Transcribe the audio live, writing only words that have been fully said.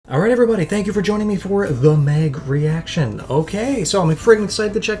Alright everybody, thank you for joining me for the MEG reaction. Okay, so I'm freaking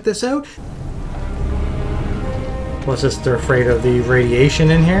excited to check this out. What's this, they're afraid of the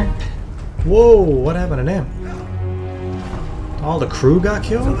radiation in here? Whoa, what happened to them? All the crew got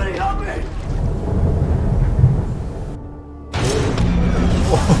killed? Somebody help me!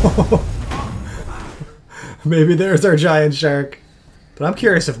 Maybe there's our giant shark. But I'm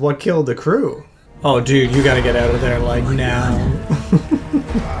curious of what killed the crew. Oh dude, you gotta get out of there like now.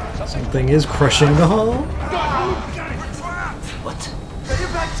 Something is crushing the hull. What? Get you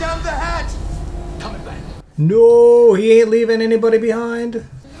back down the hatch! Coming back. No, he ain't leaving anybody behind.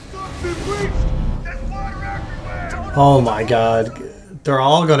 Oh my god. They're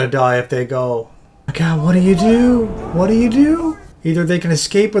all gonna die if they go. Oh god, what do you do? What do you do? Either they can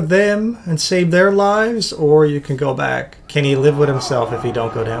escape with them and save their lives, or you can go back. Can he live with himself if he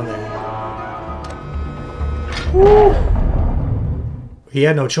don't go down there? Woo. He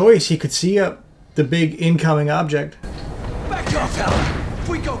had no choice. He could see the big incoming object. Back off, fella! If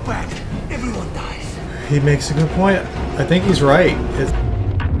we go back, everyone dies. He makes a good point. I think he's right.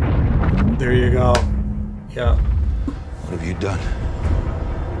 There you go. Yeah. What have you done?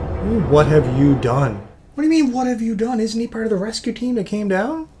 Ooh, what have you done? What do you mean, what have you done? Isn't he part of the rescue team that came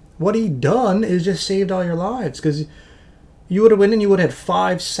down? What he done is just saved all your lives, because you would have went and you would have had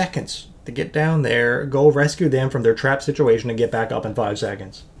 5 seconds to get down there, go rescue them from their trapped situation, and get back up in 5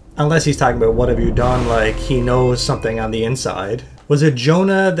 seconds. Unless he's talking about what have you done, like he knows something on the inside. Was it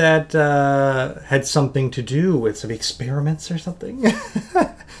Jonah that had something to do with some experiments or something?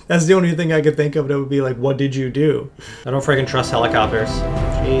 That's the only thing I could think of that would be like, what did you do? I don't freaking trust helicopters.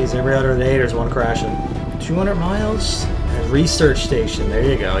 Jeez, every other day there's one crashing. 200 miles? A research station, there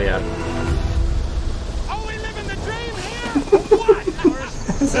you go, yeah. Oh, we live in the dream here! What?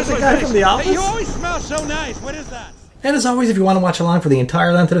 Is that the guy from The Office? Hey, you always smell so nice. What is that? And as always, if you want to watch along for the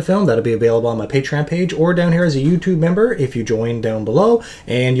entire length of the film, that'll be available on my Patreon page or down here as a YouTube member if you join down below.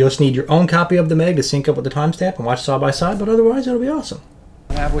 And you'll just need your own copy of the MEG to sync up with the timestamp and watch side by side, but otherwise it'll be awesome.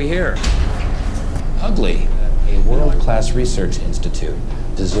 What have we here? Ugly. A world-class research institute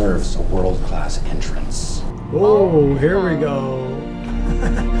deserves a world-class entrance. Oh, here we go.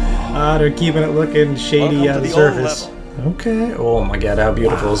 They're keeping it looking shady on the surface. Okay. Oh my god, how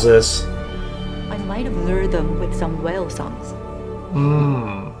beautiful is this? I might have lured them with some whale songs.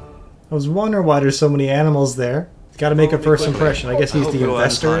 I was wondering why there's so many animals there. Got to make a first impression. I guess he's the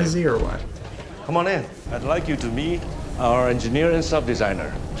investor, is he, or what? Come on in. I'd like you to meet our engineer and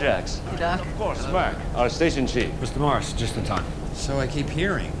sub-designer, Jax. Doc. Of course, Mac, our station chief. Mr. Morris, just in time. So I keep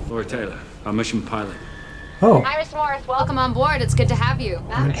hearing. Lord Taylor, our mission pilot. Oh, Iris Morris, welcome on board. It's good to have you.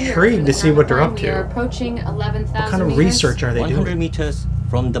 I'm intrigued to see what they're up We are to. approaching 11,000 What kind of meters. research are they 100 doing? meters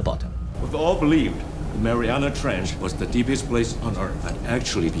from the bottom. We've all believed the Mariana Trench was the deepest place on Earth, but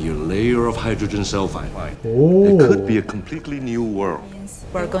actually be a layer of hydrogen sulfide. Oh. It could be a completely new world.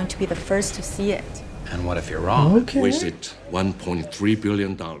 We're going to be the first to see it. And what if you're wrong? Okay. Wasted $1.3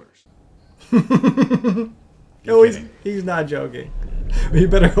 billion. No, he's not joking. You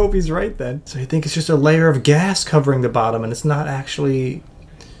better hope he's right then. So you think it's just a layer of gas covering the bottom and it's not actually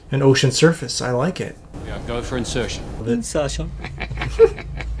an ocean surface. I like it. Yeah, go for insertion. Insertion.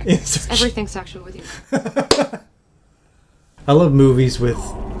 Everything sexual with you. I love movies with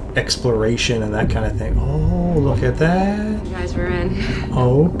exploration and that kind of thing. Oh, look at that. You guys were in.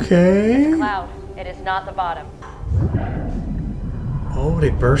 Okay. Cloud. It is not the bottom. Oh, they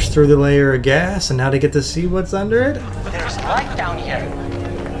burst through the layer of gas and now they get to see what's under it? There's life down here.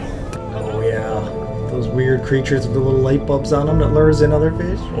 Oh yeah. Those weird creatures with the little light bulbs on them that lures in other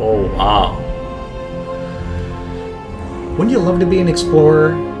fish. Oh wow. Wouldn't you love to be an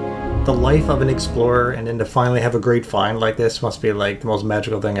explorer? The life of an explorer, and then to finally have a great find like this must be like the most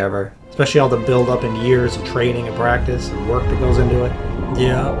magical thing ever. Especially all the build up in years of training and practice and work that goes into it.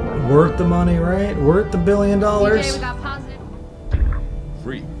 Yeah, worth the money, right? Worth the $1 billion. DJ, we got positive.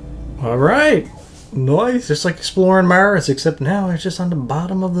 Free. Alright. Nice. Just like exploring Mars, except now it's just on the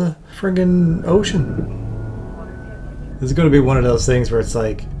bottom of the friggin' ocean. This is going to be one of those things where it's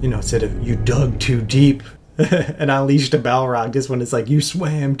like, you know, instead of you dug too deep and unleashed a Balrog, this one is like you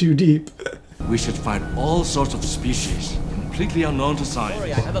swam too deep. We should find all sorts of species completely unknown to science.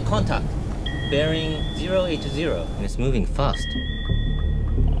 Sorry, I have a contact. Bearing 080, and it's moving fast.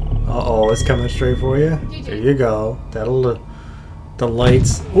 Uh-oh, it's coming straight for you. There you go. That'll... the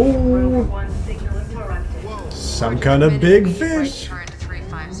lights. Ooh! Some kind of big fish.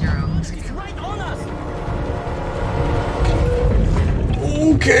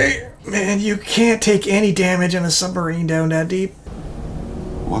 Okay. Man, you can't take any damage in a submarine down that deep.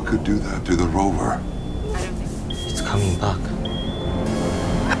 What could do that to the rover? It's coming back.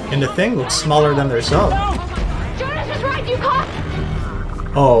 And the thing looks smaller than their sub. Jonas is right, you caught.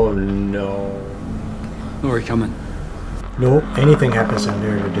 Oh no. Where are we coming? Nope. Anything happens down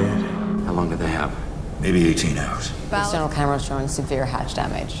there, you're dead. How long do they have? Maybe 18 hours. External cameras showing severe hatch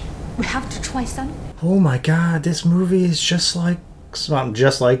damage. We have to try some. Oh my god, this movie is just like, not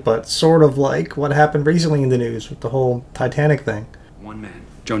just like, but sort of like what happened recently in the news with the whole Titanic thing. One man,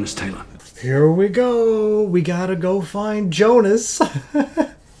 Jonas Taylor. Here we go. We gotta go find Jonas.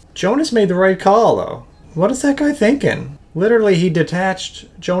 Jonas made the right call, though. What is that guy thinking? Literally,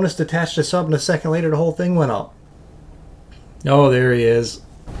 Jonas detached a sub, and a second later, the whole thing went up. Oh, there he is.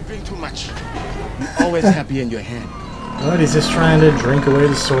 You drink too much. Always happy in your hand. What, he's just trying to drink away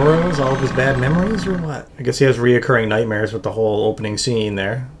the sorrows, all of his bad memories, or what? I guess he has reoccurring nightmares with the whole opening scene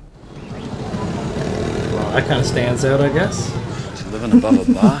there. Well, that kind of stands out, I guess. Living above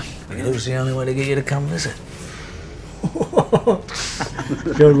a bar? It was the only way to get you to come visit.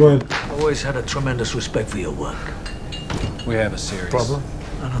 Good one. I've always had a tremendous respect for your work. We have a serious Problem?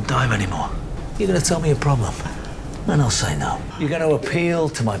 I don't dive anymore. You're gonna tell me a problem, and I'll say no. You're gonna appeal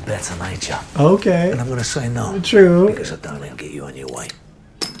to my better nature. Okay. And I'm gonna say no. True. Because I don't want to get you on your way.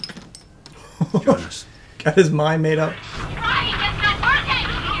 Jonas. Got his mind made up. Right, it's not working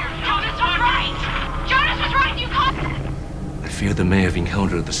here. Jonas was right. Jonas was right, you caught. I fear they may have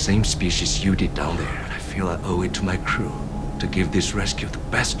encountered the same species you did down there, and I feel I owe it to my crew to give this rescue the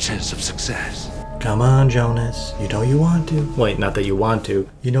best chance of success. Come on, Jonas. You know you want to. Wait, not that you want to.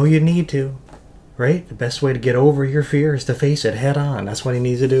 You know you need to. Right? The best way to get over your fear is to face it head on. That's what he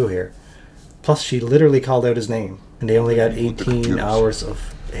needs to do here. Plus, she literally called out his name. And they only got 18 hours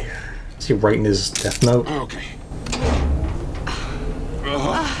of air. Is he writing his death note? Okay.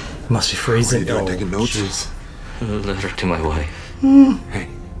 Must be freezing. Are you taking notes? Geez. A letter to my wife. Hey,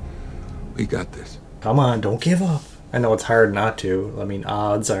 we got this. Come on, don't give up. I know it's hard not to. I mean,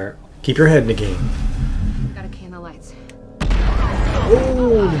 odds are... Keep your head in the game. Gotta can the lights.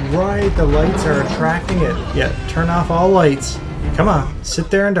 Oh, right. The lights are attracting it. Yeah, turn off all lights. Come on. Sit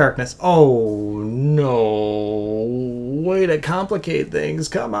there in darkness. Oh, no. Way to complicate things.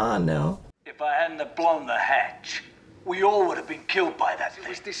 Come on now. If I hadn't have blown the hatch, we all would have been killed by that thing. It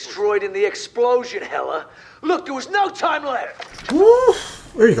was destroyed in the explosion, Hella. Look, there was no time left. Woo.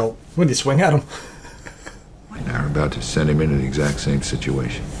 There you go. When do you swing at him? Now we're about to send him into the exact same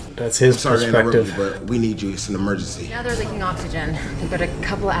situation. That's his perspective. To interrupt you, but we need you. It's an emergency. Now they're leaking oxygen. They've got a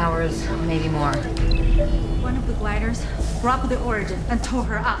couple of hours, maybe more. One of the gliders rocked the Origin and tore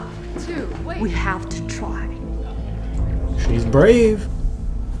her up. We have to try. She's brave.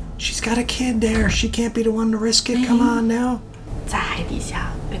 She's got a kid there. She can't be the one to risk it. Come on now. 在海底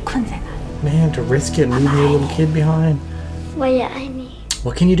下被困在那里。 Man, to risk it and leave your little kid behind.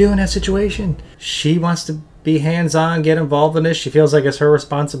 What can you do in that situation? She wants to be hands-on, get involved in this. She feels like it's her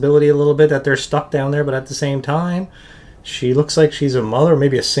responsibility a little bit that they're stuck down there, but at the same time, she looks like she's a mother,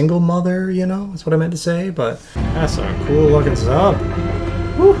 maybe a single mother, you know? That's what I meant to say, but that's a cool-looking sub.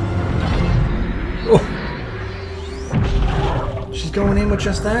 Woo. Oh. She's going in with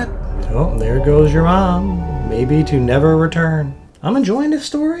just that. Oh, there goes your mom. Maybe to never return. I'm enjoying this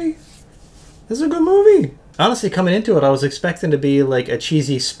story. This is a good movie. Honestly, coming into it, I was expecting to be like a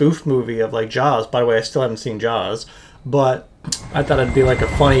cheesy spoof movie of like Jaws. By the way, I still haven't seen Jaws, but I thought it'd be like a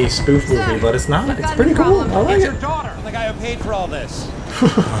funny spoof movie, but it's not. It's pretty cool. I like it. I'm the guy who paid for all this.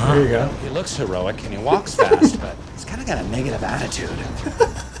 There you go. He looks heroic and he walks fast, but he's kind of got a negative attitude.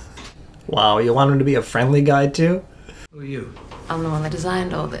 Wow, you want him to be a friendly guy too? Who are you? I'm the one that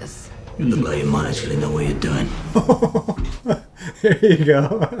designed all this. You look like you might actually know what you're doing. There you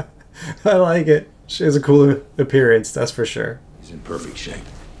go. I like it. She has a cool appearance, that's for sure. He's in perfect shape.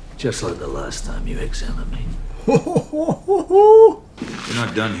 Just like the last time you examined me. You're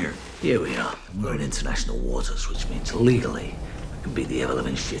not done here. Here we are. We're in international waters, which means legally I can beat the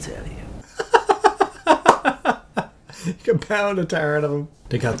ever-living shit out of you. You can pound a tire out of them.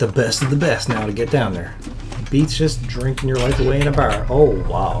 They got the best of the best now to get down there. Beats just drinking your life away in a bar. Oh,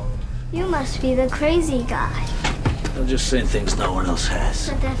 wow. You must be the crazy guy. I'm just saying things no one else has.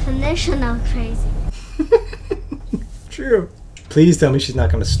 The definition of crazy. True. Please tell me she's not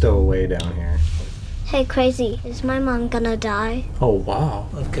going to stow away down here. Hey, crazy, is my mom gonna die? Oh, wow.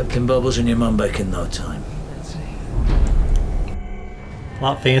 I've kept in bubbles and your mum back in no time. A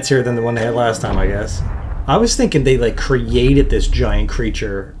lot fancier than the one they had last time, I guess. I was thinking they like created this giant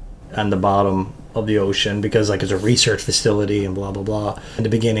creature on the bottom of the ocean because like it's a research facility and blah blah blah. In the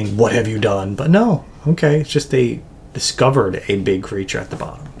beginning, what have you done? But no, okay, it's just they discovered a big creature at the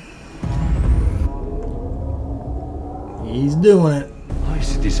bottom. He's doing it. I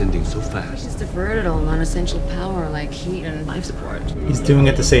is it descending so fast? Just diverted all non-essential power like heat and life support. He's doing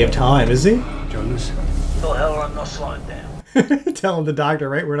it to save time, is he? Jonas? No, hell, I'm not slowing down. Telling the doctor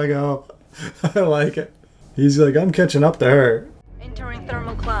right where to go. I like it. He's like, I'm catching up to her. Entering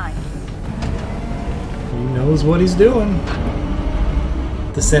thermal climb. He knows what he's doing.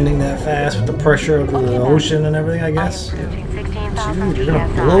 Descending that fast with the pressure of the ocean and everything, I guess. Dude, you're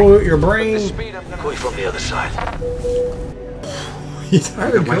gonna blow out your brain. Going from the other side. He's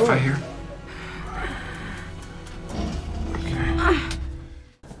hard to go. Wi-Fi here?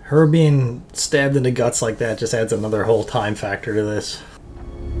 Her being stabbed in the guts like that just adds another whole time factor to this.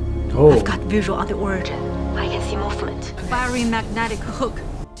 Oh. I've got visual on the origin. I can see movement. Firing magnetic hook.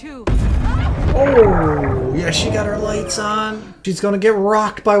 2. Oh, yeah, she got her lights on. She's gonna get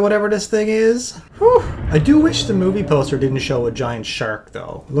rocked by whatever this thing is. Whew. I do wish the movie poster didn't show a giant shark,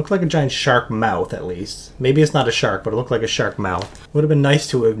 though. It looked like a giant shark mouth, at least. Maybe it's not a shark, but it looked like a shark mouth. Would have been nice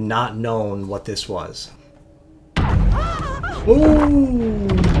to have not known what this was. Ooh.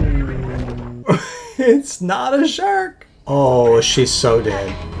 It's not a shark. Oh, she's so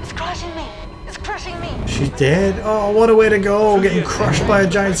dead. It's crushing me. It's crushing me. She's dead? Oh, what a way to go, getting crushed by a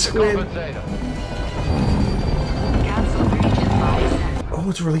giant squid. Oh,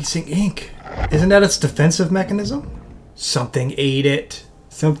 it's releasing ink. Isn't that its defensive mechanism? Something ate it.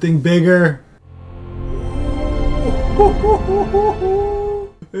 Something bigger.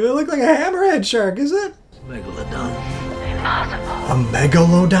 It looked like a hammerhead shark, is it? Megalodon. A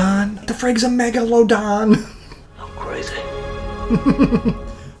megalodon? What the frig's a megalodon? I'm crazy.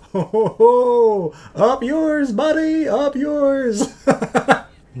 Oh, up yours, buddy, up yours.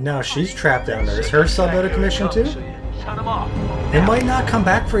 Now she's trapped down there. Is her sub out of commission too? It might not come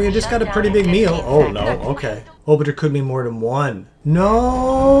back for you. Just got a pretty big meal. Oh no, okay. Oh, but there could be more than one.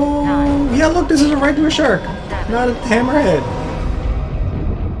 No. Yeah, look, this is a regular shark, not a hammerhead.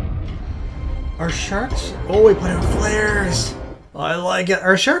 Are sharks? Oh, we put in flares. I like it.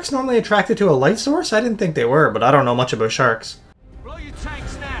 Are sharks normally attracted to a light source? I didn't think they were, but I don't know much about sharks. Blow your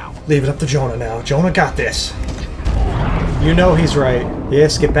tanks now. Leave it up to Jonah now. Jonah got this. You know he's right.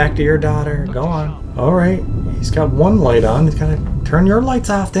 Yes, get back to your daughter. Go on. Alright. He's got one light on. He's gotta turn your lights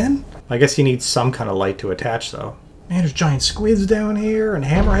off then. I guess he needs some kind of light to attach though. Man, there's giant squids down here and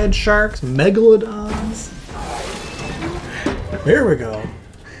hammerhead sharks, megalodons. There we go.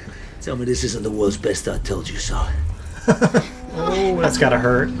 Tell me this isn't the world's best I told you so. Oh, that's gotta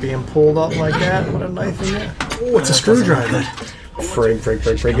hurt. Being pulled up like that with a knife in it. Oh, it's a screwdriver.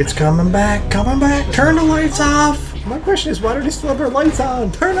 Frig. It's coming back. Turn the lights off. My question is, why do they still have their lights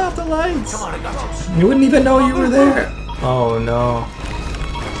on? Turn off the lights. You wouldn't even know you were there. Oh, no.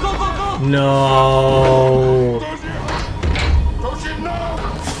 No.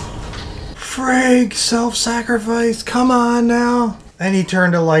 Frig, self-sacrifice. Come on now. And he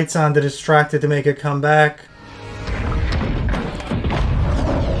turned the lights on to distract it to make it come back.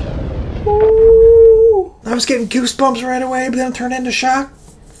 Ooh. I was getting goosebumps right away, but then it turned into shock.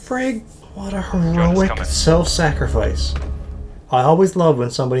 Frig. What a heroic self-sacrifice. I always love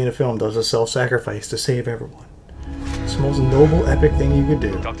when somebody in a film does a self-sacrifice to save everyone. It's the most noble, epic thing you could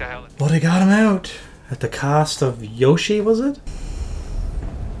do. Well, they got him out. At the cost of Yoshi, was it?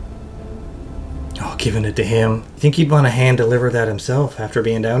 Oh, giving it to him. You think he'd want to hand-deliver that himself after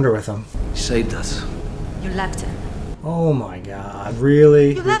being down there with him? He saved us. You left him. Oh my god,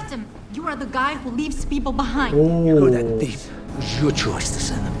 really? You left him. You are the guy who leaves people behind. Oh. You were that thief. It was your choice to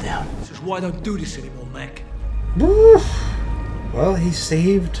send them down. This is why I don't do this anymore, Meg. Well, he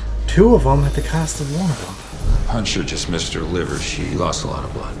saved 2 of them at the cost of 1 of them. Puncher just missed her liver. She lost a lot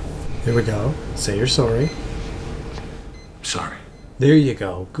of blood. Here we go. Say you're sorry. Sorry. There you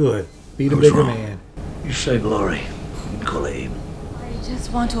go. Good. Be the bigger man. You saved Laurie. Colleen. I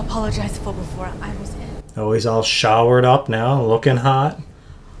just want to apologize for before I was in. Oh, he's all showered up now, looking hot.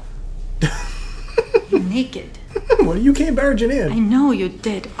 You're naked. Well, you came barging in. I know you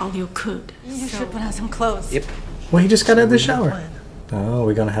did all you could. You should put on some clothes. Yep. Well, he just got out of the shower. Oh,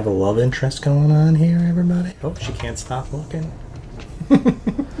 we're gonna have a love interest going on here, everybody. Oh, she can't stop looking.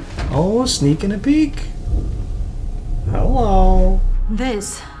 Oh, sneaking a peek. Hello.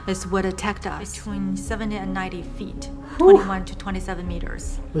 This is what attacked us between 70 and 90 feet, 21 to 27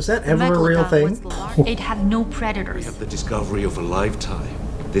 meters. Was that ever a real thing? It had no predators. We have the discovery of a lifetime.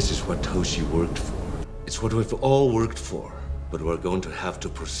 This is what Toshi worked for. It's what we've all worked for, but we're going to have to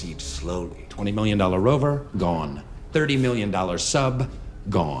proceed slowly. $20 million rover, gone. $30 million sub,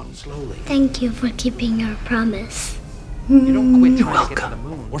 gone. Slowly. Thank you for keeping your promise. You don't quit trying to get on the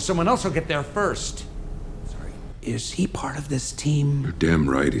moon, or someone else will get there first. Sorry. Is he part of this team? You're damn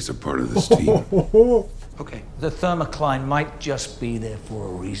right he's a part of this team. Okay. The thermocline might just be there for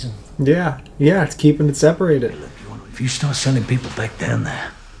a reason. Yeah, it's keeping it separated. If you start sending people back down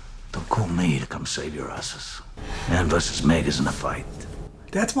there, don't call me to come save your asses. Man versus MEG isn't a fight.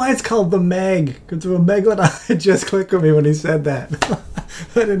 That's why it's called the MEG. Because the megalodon, it just clicked with me when he said that.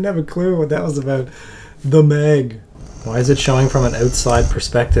 I didn't have a clue what that was about. The MEG. Why is it showing from an outside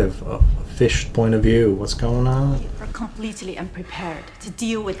perspective? A fish point of view. What's going on? We're completely unprepared to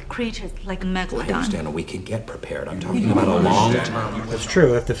deal with creatures like I megalodon. understand that we can get prepared. I'm talking about a long term. That's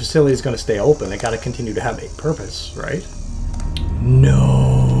true. If the facility is going to stay open, it got to continue to have a purpose, right?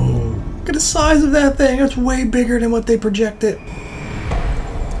 No. Look at the size of that thing. It's way bigger than what they projected.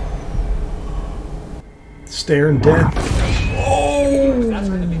 Staring death. Oh!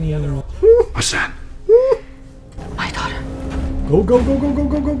 What's that? My daughter. Go, go, go, go, go,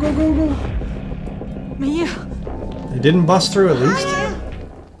 go, go, go, go, go. Mia. They didn't bust through at least.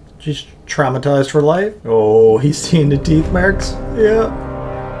 She's traumatized for life. Oh, he's seeing the teeth marks. Yeah.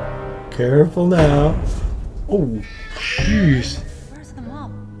 Careful now. Oh, jeez. Where's the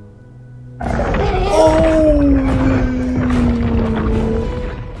mom? Oh!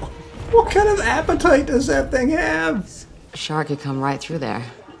 What kind of appetite does that thing have? A shark could come right through there.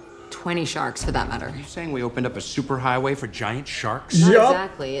 20 sharks, for that matter. Are you saying we opened up a superhighway for giant sharks? Not Yup.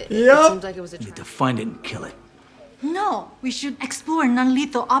 exactly. It seems like it was a Need to find it and kill it. No, we should explore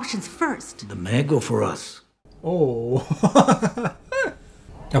non-lethal options first. The MEG or for us? Oh.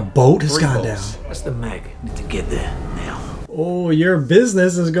 A boat has gone down. That's the MEG. Need to get there now. Oh, your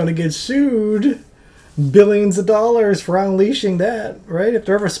business is going to get sued. Billions of dollars for unleashing that, right? If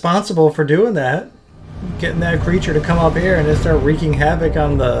they're responsible for doing that. Getting that creature to come up here and just start wreaking havoc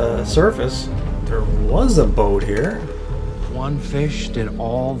on the surface. There was a boat here. One fish did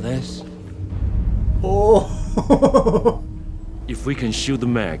all this? Oh. If we can shoot the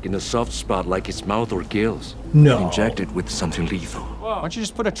MEG in a soft spot like its mouth or gills, no. inject it with something lethal. Why don't you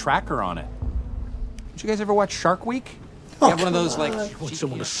just put a tracker on it? Did you guys ever watch Shark Week? Oh, you have one of those, like... Want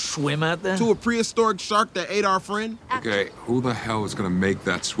someone to swim out there? To a prehistoric shark that ate our friend? Okay, who the hell is gonna make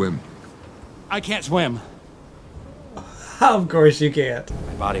that swim? I can't swim. Of course you can't.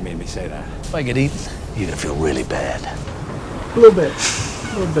 My body made me say that. If I get eaten, you're gonna feel really bad. A little bit.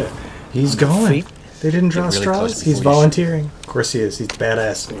 A little bit. He's going. They didn't draw really straws. He's volunteering. Of course he is. He's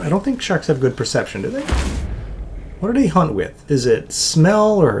badass. I don't think sharks have good perception, do they? What do they hunt with? Is it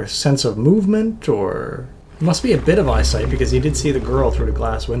smell or sense of movement or... It must be a bit of eyesight because he did see the girl through the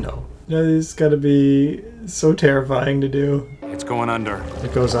glass window. It's gotta be so terrifying to do. It's going under.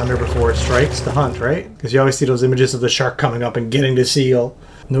 It goes under before it strikes to hunt, right? Because you always see those images of the shark coming up and getting the seal.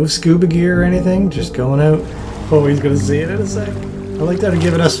 No scuba gear or anything, just going out. Oh, he's gonna see it in a sec. I like that to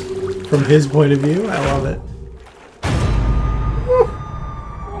give it us from his point of view. I love it. Woo.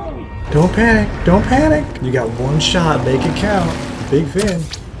 Don't panic, don't panic. You got one shot, make it count. Big fin.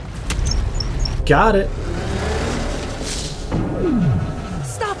 Got it.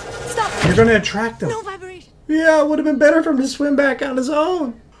 Stop! Stop! You're gonna attract him. No vibration. Yeah, it would have been better for him to swim back on his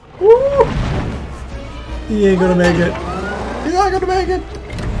own. Woo! He ain't gonna make it. He's not gonna make it.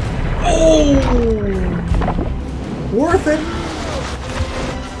 Oh! Worth it.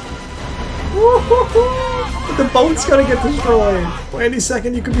 Woo-hoo-hoo. But the boat's gonna get destroyed. Any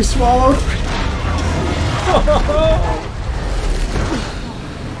second you could be swallowed.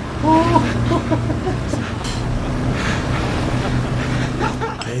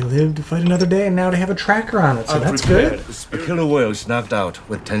 They live to fight another day, and now they have a tracker on it, so that's good. A killer whale's knocked out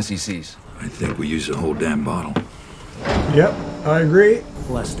with 10 cc's. I think we use the whole damn bottle. Yep, I agree.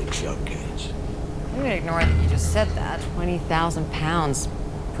 Plastic shark cage. I'm gonna ignore that you just said that. 20,000 pounds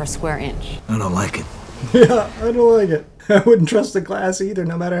per square inch. I don't like it. Yeah, I don't like it. I wouldn't trust the glass either,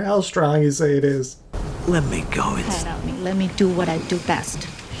 no matter how strong you say it is. Let me go. Let me do what I do best.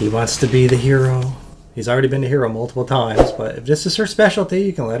 He wants to be the hero. He's already been the hero multiple times, but if this is her specialty,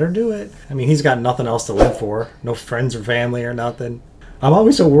 you can let her do it. I mean, he's got nothing else to live for. No friends or family or nothing. I'm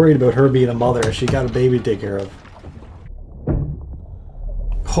always so worried about her being a mother. She got a baby to take care of.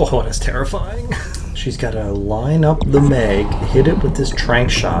 Oh, that's terrifying. She's got to line up the MEG, hit it with this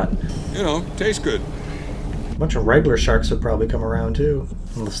trank shot. You know, tastes good. A bunch of regular sharks would probably come around too.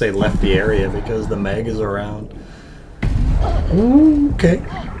 Unless they left the area because the MEG is around. Ooh, okay.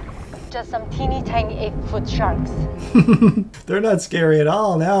 Just some teeny tiny 8-foot sharks. They're not scary at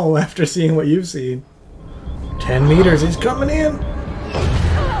all now after seeing what you've seen. 10 meters, he's coming in.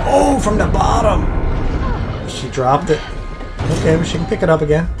 Oh, from the bottom. She dropped it. Okay, but she can pick it up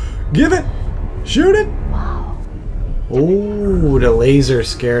again. Give it. Shoot it. Wow. Oh, the laser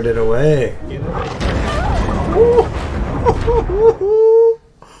scared it away.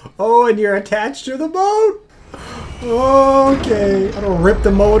 Oh, and you're attached to the boat? Okay. I'm gonna rip the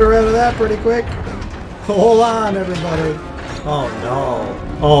motor out of that pretty quick. Hold on, everybody. Oh,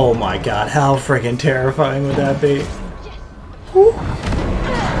 no. Oh, my God. How freaking terrifying would that be? Whew.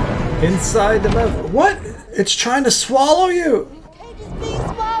 Inside the mouth. What? It's trying to swallow you.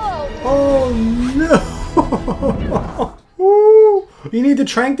 Oh, no. Ooh. You need the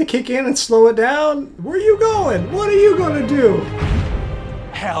trank to kick in and slow it down? Where are you going? What are you going to do?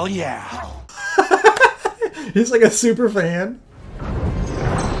 Hell yeah. He's like a super fan.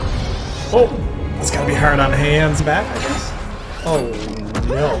 Oh, it's gotta be hard on hands back, I guess. Oh,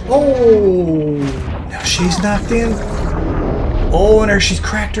 no. Oh, now she's knocked in. Oh, and she's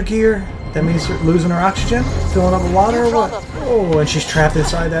cracked her gear. That means losing her oxygen? Filling up with water or what? Oh, and she's trapped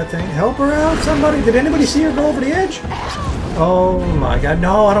inside that thing. Help her out, somebody. Did anybody see her go over the edge? Oh my God,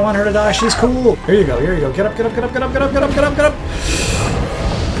 no, I don't want her to die. She's cool. Here you go, here you go. Get up, get up, get up, get up, get up, get up, get up, get up.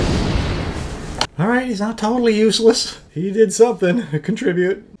 Alright, he's not totally useless. He did something to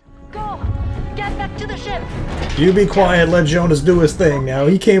contribute. Go! Get back to the ship! You be quiet, let Jonas do his thing now.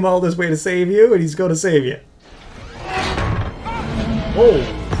 He came all this way to save you, and he's going to save you. Oh,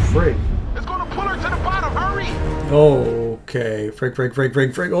 frig. It's gonna pull her to the bottom, hurry! Okay,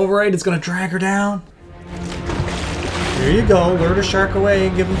 frig. Alright, it's going to drag her down. Here you go, lure the shark away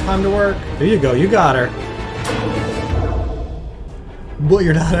and give him time to work. There you go, you got her. But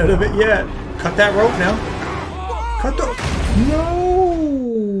you're not out of it yet. Cut that rope now. Cut the... No!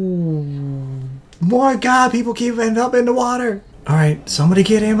 My God, people keep ending up in the water. Alright, somebody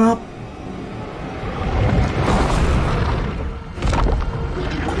get him up.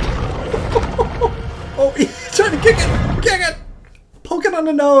 Oh, he's trying to kick it! Kick it! Poke it on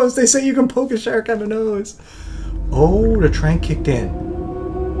the nose. They say you can poke a shark on the nose. Oh, the trank kicked in.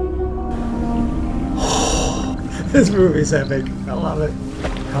 This movie's epic. I love it.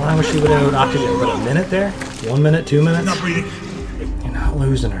 How long was she without oxygen? What, a minute there? 1 minute, 2 minutes? Not breathing. You're not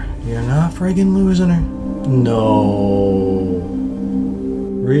losing her. You're not friggin' losing her. No.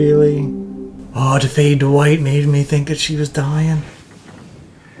 Really? Oh, to fade to white made me think that she was dying.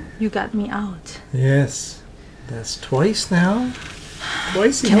 You got me out. Yes. That's twice now.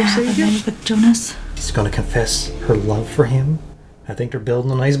 Twice he Can I helped have save a you. minute with Jonas? She's gonna confess her love for him. I think they're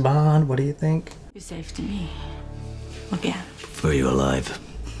building a nice bond. What do you think? You saved me. Again. Prefer you alive.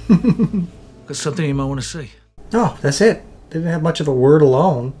 Got something you might want to say. Oh, that's it. Didn't have much of a word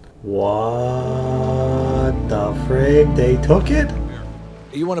alone. What the frig? They took it?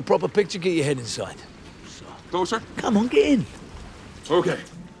 You want a proper picture? Get your head inside. Closer? Come on, get in. Okay.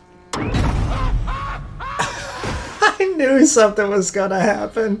 I knew something was gonna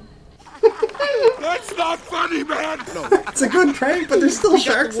happen. That's not funny, man! No. It's a good prank, but there's still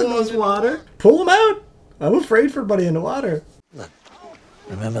sharks in those water. Pull them out. I'm afraid for Buddy in the water. Look,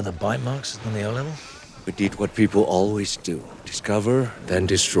 remember the bite marks on the O-level? We did what people always do. Discover, then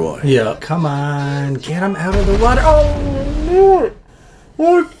destroy. Yeah, come on. Get him out of the water. Oh, I knew it.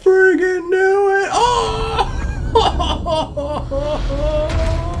 I friggin' knew it. Oh!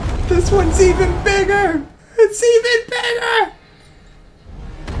 This one's even bigger. It's even bigger.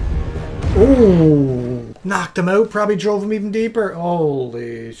 Ooh. Knocked him out. Probably drove him even deeper.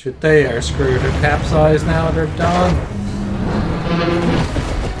 Holy shit. They are screwed. They're capsized now. They're done.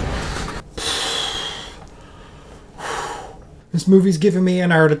 This movie's giving me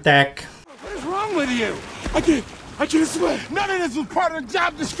an heart attack. What is wrong with you? I can't swear. None of this was part of the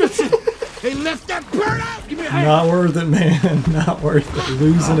job description. They left that bird out. Give me a hand. Not worth it, man. Not worth it.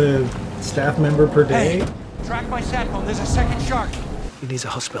 Losing a staff member per day. Hey, track my sat phone. There's a second shark. He needs a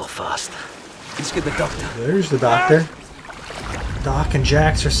hospital fast. Let's get the doctor. There's the doctor. Doc and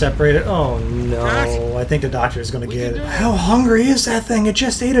Jax are separated. Oh no, I think the doctor is gonna get it. How hungry is that thing? It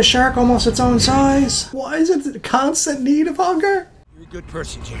just ate a shark almost its own size. Why is it in constant need of hunger? You're a good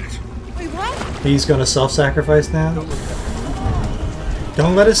person, James. Wait, what? He's gonna self-sacrifice now.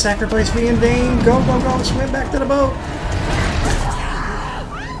 Don't let his sacrifice be in vain. Go, go, go. Swim back to the boat.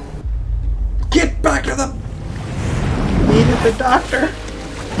 Get back to the... Needed the doctor.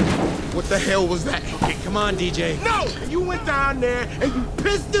 What the hell was that? Okay, come on, DJ. No! You went down there and you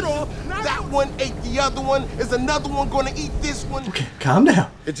pissed it off. That one ate the other one. Is another one gonna eat this one? Okay, calm down.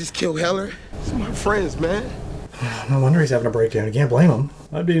 It just killed Heller. It's my friends, man. No wonder he's having a breakdown. You can't blame him.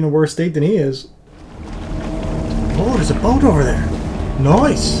 I'd be in a worse state than he is. Oh, there's a boat over there.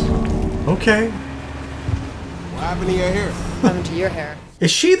 Nice. Okay. What happened to your hair? What happened to your hair? Is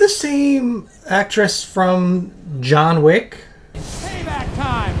she the same actress from John Wick? Payback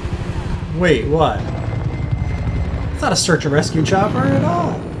time! Wait, what? It's not a search and rescue chopper at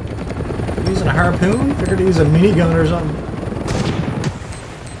all. Using a harpoon? Figured to use a minigun or something.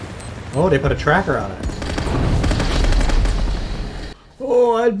 Oh, they put a tracker on it.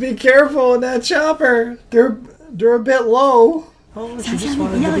 Oh, I'd be careful in that chopper. They're a bit low. Oh, she just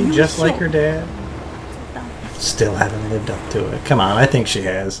wanted to be just like her dad. Still haven't lived up to it. Come on, I think she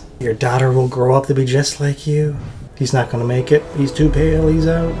has. Your daughter will grow up to be just like you. He's not gonna make it. He's too pale. He's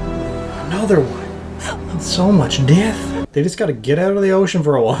out. Another one. So much death. They just gotta get out of the ocean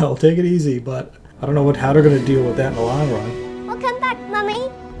for a while. Take it easy, but I don't know how they're gonna deal with that in the long run. Welcome back, Mommy.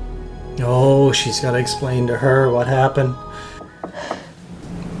 Oh, she's gotta explain to her what happened.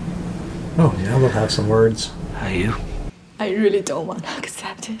 Oh, yeah, we'll have some words. How are you? I really don't want to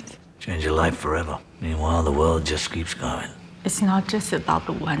accept it. Change your life forever. Meanwhile, the world just keeps going. It's not just about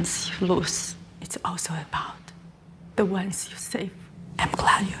the ones you lose. It's also about the ones you save. I'm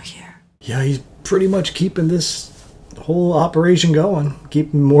glad you're here. Yeah, he's pretty much keeping this whole operation going.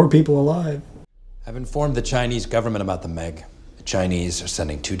 Keeping more people alive. I've informed the Chinese government about the MEG. The Chinese are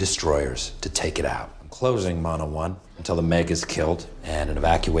sending 2 destroyers to take it out. I'm closing Mono 1 until the MEG is killed, and an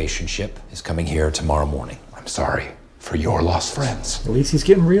evacuation ship is coming here tomorrow morning. I'm sorry for your lost friends. At least he's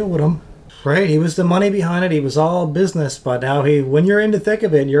getting real with them. Right, he was the money behind it. He was all business, but now when you're in the thick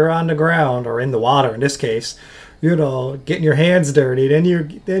of it, you're on the ground, or in the water in this case, you know, getting your hands dirty, then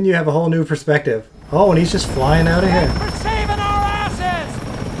you have a whole new perspective. Oh, and he's just flying out of here. We're saving our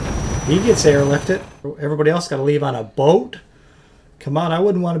asses! He gets airlifted. Everybody else got to leave on a boat. Come on, I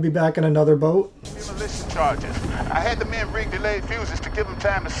wouldn't want to be back in another boat. Demolition charges. I had the men rig delayed fuses to give them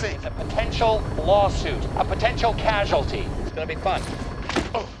time to sink. A potential lawsuit, a potential casualty. It's gonna be fun.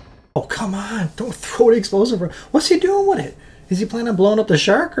 Oh, come on. Don't throw the explosive. What's he doing with it? Is he planning on blowing up the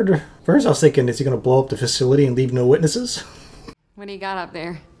shark? Or first I was thinking, is he going to blow up the facility and leave no witnesses? What do you got up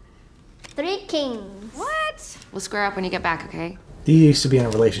there? 3 kings. What? We'll square up when you get back, okay? You used to be in a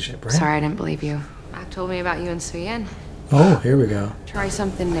relationship, right? Sorry, I didn't believe you. Mac told me about you and Suyen. Oh, here we go. Try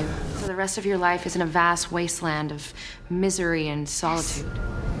something new. So the rest of your life isn't a vast wasteland of misery and solitude.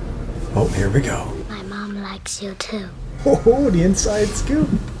 Oh, here we go. My mom likes you too. Oh, the inside scoop.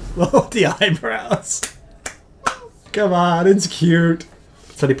 Oh, the eyebrows. Come on, it's cute.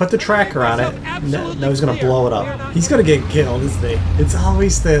 So they put the tracker on it. Now he's gonna blow it up. He's gonna get killed, isn't he? It's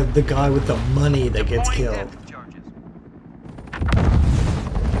always the guy with the money that gets killed.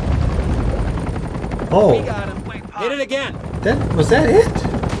 Oh. Hit it again. Was that it?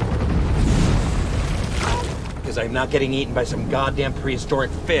 Because I'm not getting eaten by some goddamn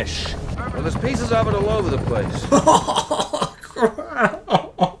prehistoric fish. Well, there's pieces of it all over the place.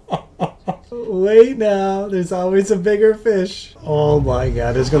 Wait now, there's always a bigger fish. Oh my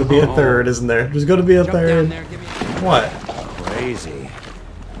god, there's gonna be a third, isn't there? There's gonna be a third. What? Crazy.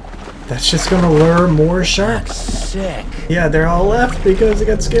 That's just gonna lure more sharks. Sick. Yeah, they're all left because they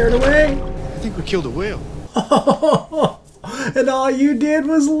got scared away. I think we killed a whale. And all you did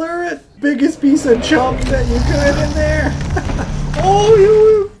was lure it. Biggest piece of chump that you could in there. Oh,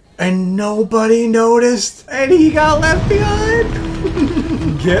 you. And nobody noticed. And he got left behind.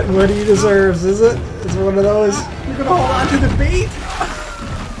 Getting what he deserves, is it? Is it one of those? You're gonna hold on to the bait?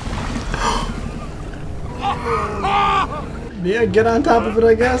 Yeah, get on top of it,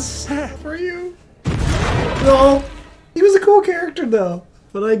 I guess. For you. No. He was a cool character, though.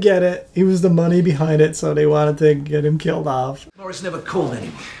 But I get it. He was the money behind it, so they wanted to get him killed off. Morris never called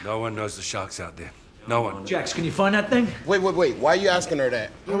anymore. No one knows the shark's out there. No one. Jax, can you find that thing? Wait. Why are you asking her that?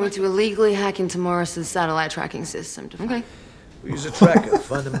 I want to illegally hack into Morris's satellite tracking system. Okay. We use a tracker.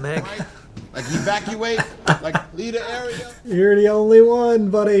 Find the Meg. Like evacuate? Like leave the area? You're the only one,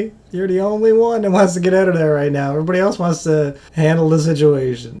 buddy. You're the only one that wants to get out of there right now. Everybody else wants to handle the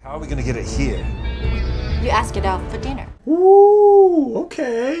situation. How are we gonna get it here? You ask it out for dinner. Ooh,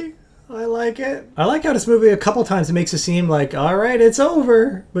 okay. I like it. I like how this movie a couple times it makes it seem like, all right, it's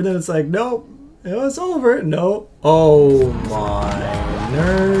over. But then it's like, nope, it's over. Nope. Oh my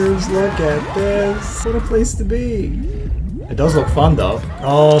nerves, look at this. What a place to be. It does look fun though.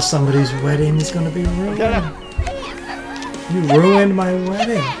 Oh, somebody's wedding is gonna be ruined. You ruined my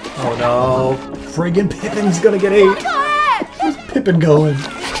wedding. Oh no. Friggin' Pippin's gonna get ate. Where's Pippin going?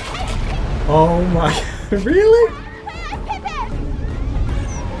 Oh my, really?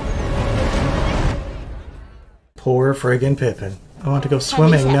 Poor friggin' Pippin. I want to go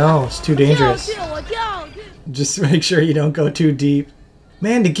swimming. No, it's too dangerous. Just make sure you don't go too deep.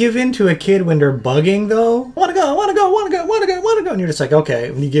 Man, to give in to a kid when they're bugging though. Wanna go, wanna go, wanna go, wanna go, wanna go. And you're just like,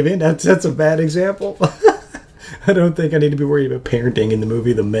 okay, when you give in, that's a bad example. I don't think I need to be worried about parenting in the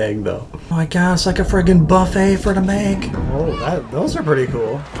movie The Meg though. Oh my god, it's like a friggin' buffet for the Meg. Oh, those are pretty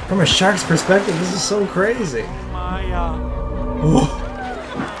cool. From a shark's perspective, this is so crazy. Oh,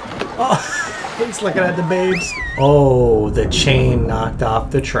 He's looking at the babes. Oh, the chain knocked off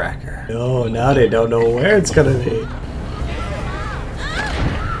the tracker. Oh, now they don't know where it's gonna be.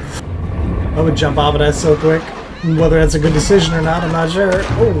 I would jump off of that so quick. Whether that's a good decision or not, I'm not sure.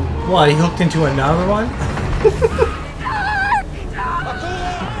 Oh, what? He hooked into another one?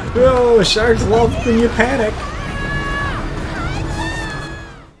 Oh, sharks love when you panic.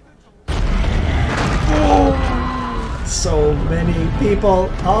 Oh, so many people.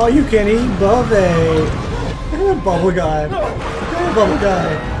 Oh, you can eat buffet. Bubble guy. Go, bubble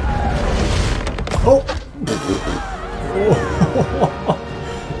guy. Oh.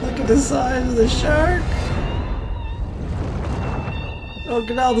 Look at the size of the shark. Look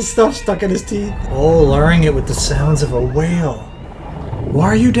at all the stuff stuck in his teeth. Oh, luring it with the sounds of a whale. Why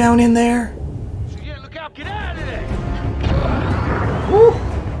are you down in there? Yeah, look out, get out of there! Woo.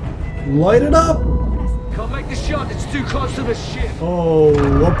 Light it up! Can't make the shot, it's too close to the ship. Oh,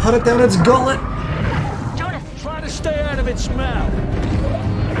 we'll put it down its gullet. Jonas, try to stay out of its mouth.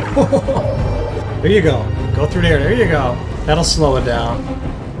 There you go. Go through there. There you go. That'll slow it down.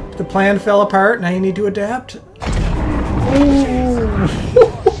 The plan fell apart. Now you need to adapt. Need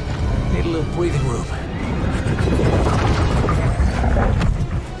a little breathing room.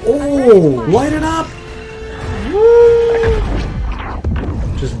 Oh, light it up! Woo.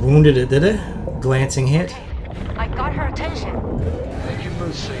 Just wounded it, did it? Glancing hit. I got her attention. Thank you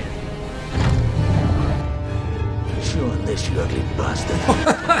for seeing. Feeling this, you ugly bastard.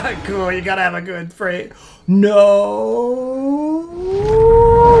 Cool, you gotta have a good freight. No!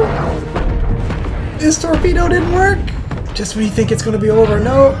 This torpedo didn't work! Just when you think it's gonna be over,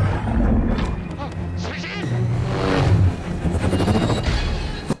 no!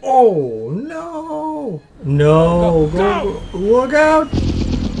 Oh, no! No! Go. Look out!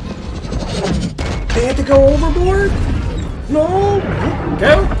 They had to go overboard? No!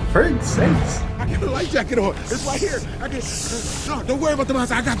 Go! For sakes! I got a life jacket on. It's right here. I can. No, don't worry about the mouse.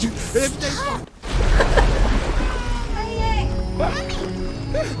 I got you. Everything's fine.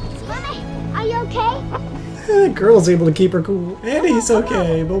 Mommy, are you okay? The girl's able to keep her cool. And he's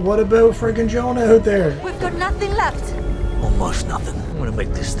okay, but what about friggin' Jonah out there? We've got nothing left. Almost nothing. I'm gonna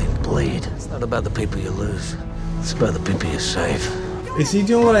make this thing bleed. It's not about the people you lose. It's about the people you save. Is he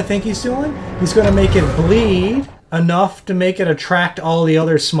doing what I think he's doing? He's gonna make it bleed enough to make it attract all the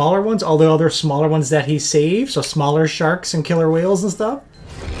other smaller ones, all the other smaller ones that he saved, so smaller sharks and killer whales and stuff.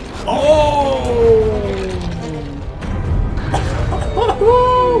 Oh!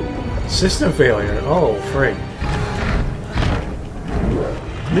 System failure. Oh, frig.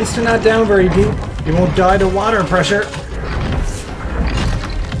 At least you're not down very deep. You won't die to water pressure.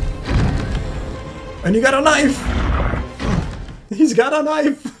 And you got a knife! He's got a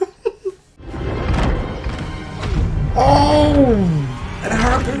knife! Oh! And a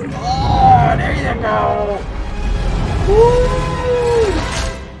harpoon! Oh, there you go! Woo!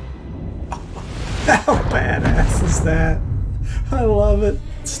 How badass is that? I love it.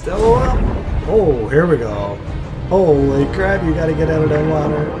 Still up. Oh, here we go. Holy crap, you gotta get out of that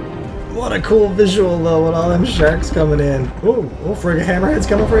water. What a cool visual though with all them sharks coming in. Oh, friggin' hammerhead's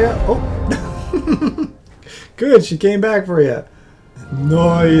coming for you. Oh. Good, she came back for you.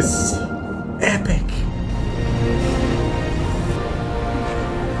 Nice. Epic.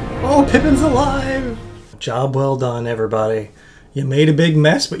 Oh, Pippin's alive. Job well done, everybody. You made a big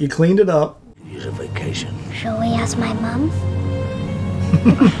mess, but you cleaned it up. Use a vacation. Shall we ask my mom?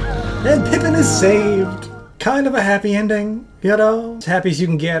 And Pippin is saved. Kind of a happy ending, you know? As happy as you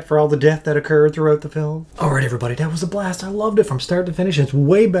can get for all the death that occurred throughout the film. Alright everybody, that was a blast. I loved it from start to finish. It's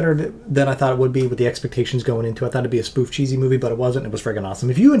way better than I thought it would be with the expectations going into it. I thought it'd be a spoof cheesy movie, but it wasn't. It was friggin' awesome.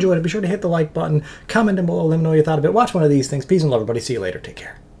 If you enjoyed it, be sure to hit the like button, comment down below, let me know what you thought of it. Watch one of these things. Peace and love everybody. See you later. Take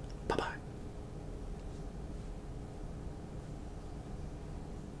care.